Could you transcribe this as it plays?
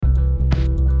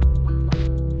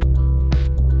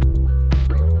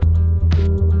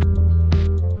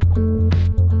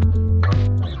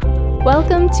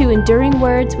Welcome to Enduring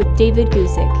Words with David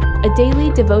Guzik, a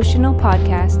daily devotional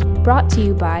podcast brought to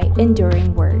you by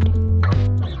Enduring Word.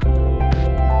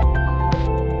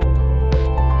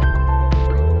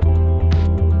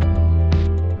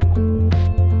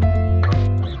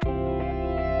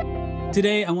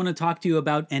 Today, I want to talk to you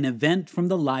about an event from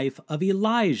the life of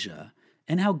Elijah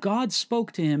and how God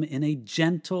spoke to him in a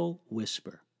gentle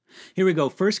whisper. Here we go,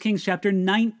 1 Kings chapter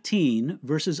 19,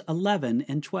 verses 11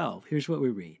 and 12. Here's what we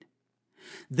read.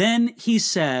 Then he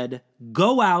said,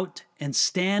 "Go out and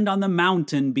stand on the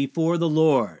mountain before the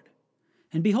Lord."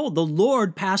 And behold, the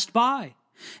Lord passed by,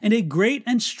 and a great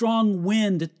and strong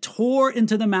wind tore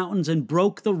into the mountains and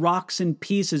broke the rocks in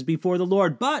pieces before the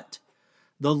Lord. But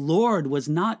the Lord was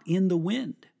not in the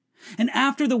wind. And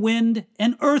after the wind,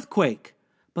 an earthquake.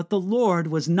 But the Lord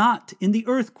was not in the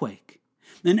earthquake.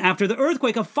 And after the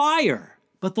earthquake, a fire.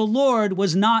 But the Lord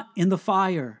was not in the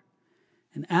fire.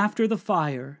 And after the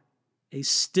fire, a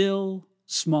still,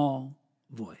 small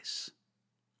voice.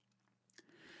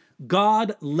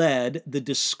 God led the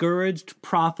discouraged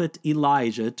prophet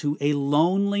Elijah to a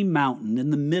lonely mountain in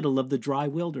the middle of the dry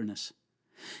wilderness.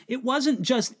 It wasn't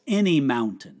just any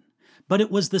mountain, but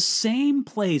it was the same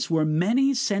place where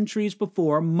many centuries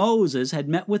before Moses had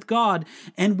met with God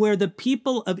and where the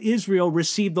people of Israel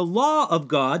received the law of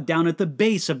God down at the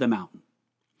base of the mountain.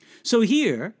 So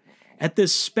here, at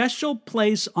this special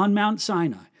place on Mount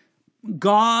Sinai,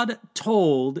 God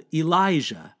told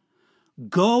Elijah,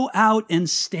 "Go out and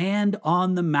stand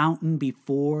on the mountain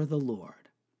before the Lord."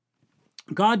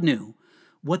 God knew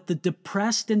what the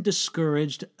depressed and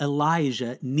discouraged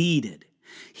Elijah needed.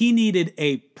 He needed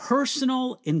a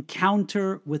personal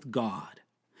encounter with God.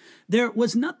 There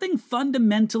was nothing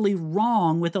fundamentally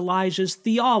wrong with Elijah's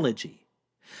theology,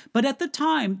 but at the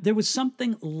time there was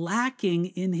something lacking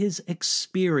in his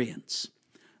experience.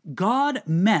 God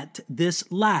met this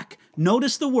lack.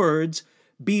 Notice the words,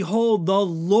 "Behold, the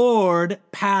Lord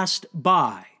passed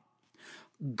by."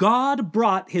 God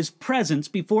brought his presence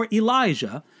before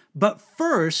Elijah, but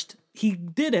first he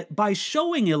did it by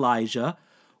showing Elijah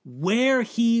where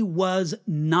he was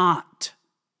not.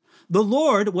 The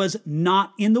Lord was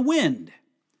not in the wind.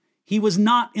 He was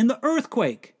not in the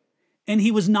earthquake, and he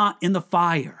was not in the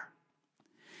fire.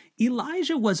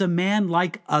 Elijah was a man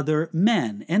like other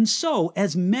men, and so,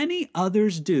 as many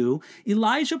others do,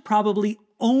 Elijah probably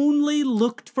only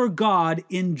looked for God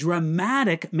in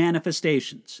dramatic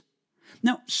manifestations.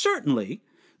 Now, certainly,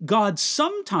 God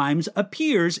sometimes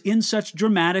appears in such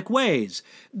dramatic ways.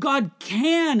 God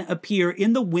can appear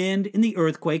in the wind, in the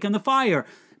earthquake, and the fire,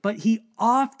 but he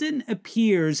often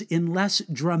appears in less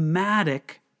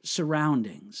dramatic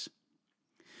surroundings.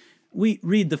 We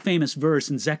read the famous verse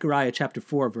in Zechariah chapter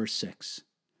 4, verse 6.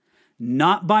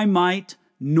 "Not by might,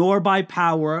 nor by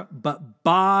power, but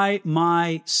by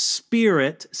my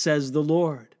Spirit, says the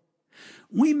Lord."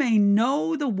 We may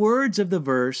know the words of the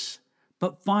verse,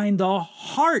 but find the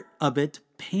heart of it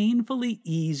painfully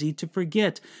easy to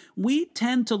forget. We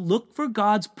tend to look for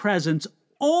God's presence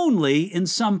only in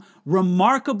some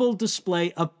remarkable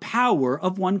display of power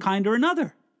of one kind or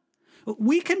another.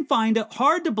 We can find it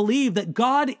hard to believe that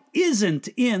God isn't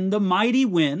in the mighty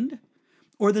wind,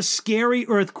 or the scary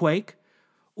earthquake,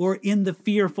 or in the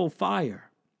fearful fire.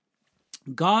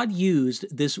 God used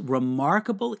this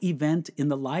remarkable event in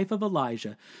the life of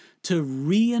Elijah to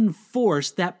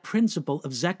reinforce that principle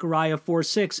of Zechariah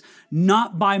 4:6,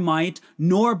 "Not by might,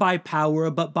 nor by power,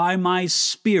 but by my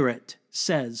Spirit,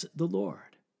 says the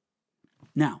Lord."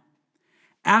 Now,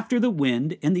 after the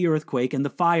wind and the earthquake and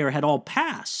the fire had all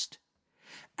passed,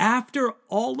 after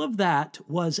all of that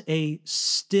was a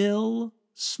still,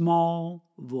 small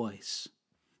voice.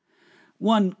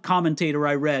 One commentator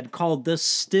I read called the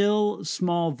still,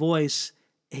 small voice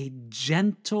a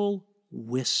gentle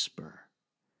whisper.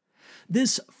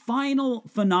 This final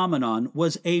phenomenon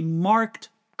was a marked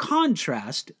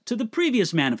contrast to the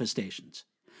previous manifestations.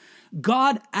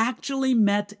 God actually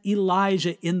met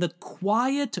Elijah in the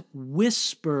quiet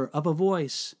whisper of a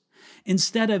voice,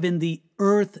 instead of in the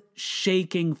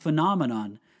earth-shaking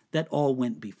phenomenon that all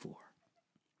went before.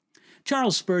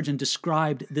 Charles Spurgeon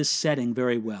described this setting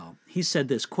very well. He said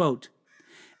this, quote,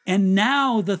 "And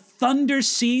now the thunder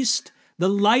ceased, the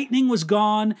lightning was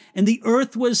gone, and the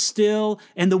earth was still,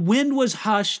 and the wind was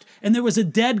hushed, and there was a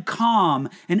dead calm,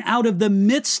 and out of the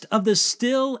midst of the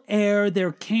still air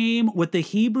there came what the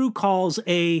Hebrew calls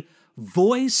a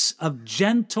voice of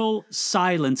gentle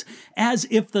silence, as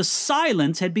if the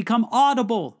silence had become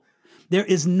audible. There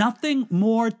is nothing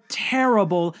more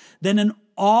terrible than an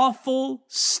awful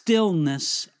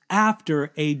stillness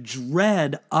after a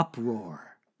dread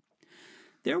uproar."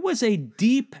 There was a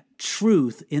deep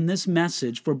truth in this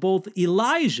message for both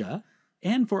Elijah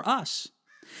and for us.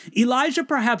 Elijah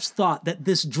perhaps thought that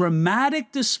this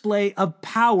dramatic display of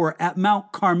power at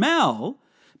Mount Carmel,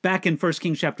 back in 1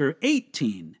 Kings chapter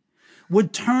 18,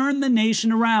 would turn the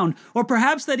nation around. Or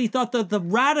perhaps that he thought that the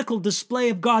radical display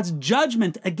of God's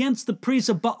judgment against the priests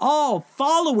of Baal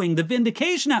following the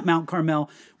vindication at Mount Carmel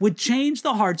would change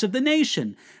the hearts of the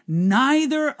nation.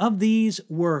 Neither of these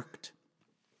worked.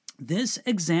 This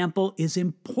example is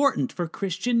important for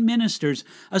Christian ministers,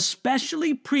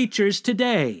 especially preachers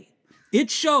today. It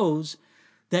shows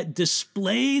that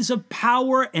displays of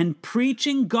power and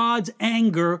preaching God's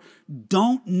anger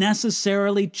don't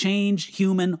necessarily change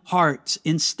human hearts.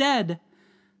 Instead,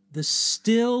 the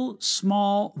still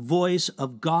small voice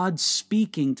of God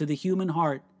speaking to the human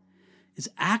heart is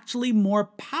actually more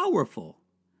powerful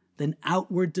than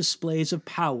outward displays of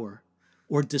power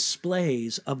or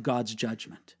displays of God's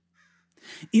judgment.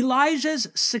 Elijah's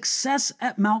success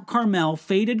at Mount Carmel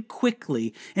faded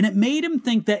quickly, and it made him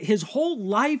think that his whole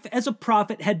life as a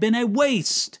prophet had been a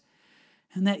waste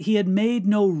and that he had made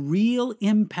no real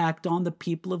impact on the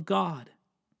people of God.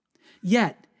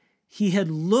 Yet, he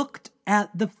had looked at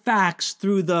the facts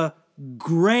through the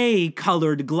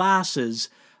gray-colored glasses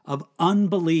of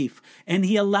unbelief, and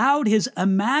he allowed his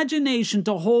imagination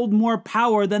to hold more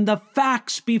power than the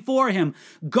facts before him.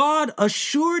 God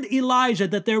assured Elijah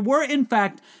that there were, in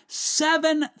fact,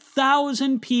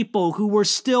 7,000 people who were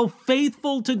still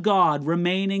faithful to God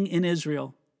remaining in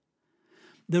Israel.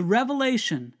 The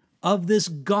revelation of this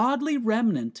godly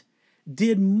remnant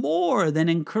did more than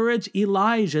encourage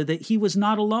Elijah that he was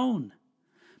not alone.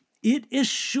 It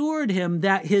assured him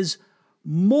that his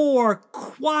more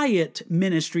quiet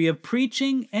ministry of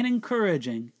preaching and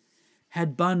encouraging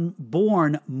had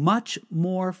borne much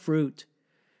more fruit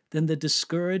than the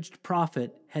discouraged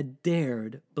prophet had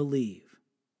dared believe.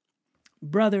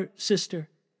 Brother, sister,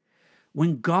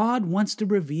 when God wants to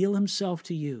reveal himself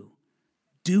to you,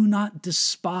 do not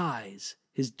despise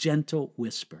his gentle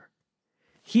whisper.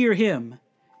 Hear him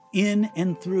in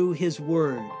and through his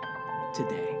word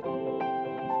today.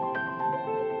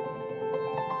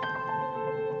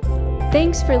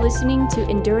 Thanks for listening to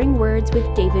Enduring Words with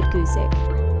David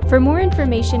Guzik. For more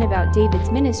information about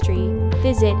David's ministry,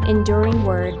 visit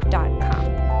enduringword.com.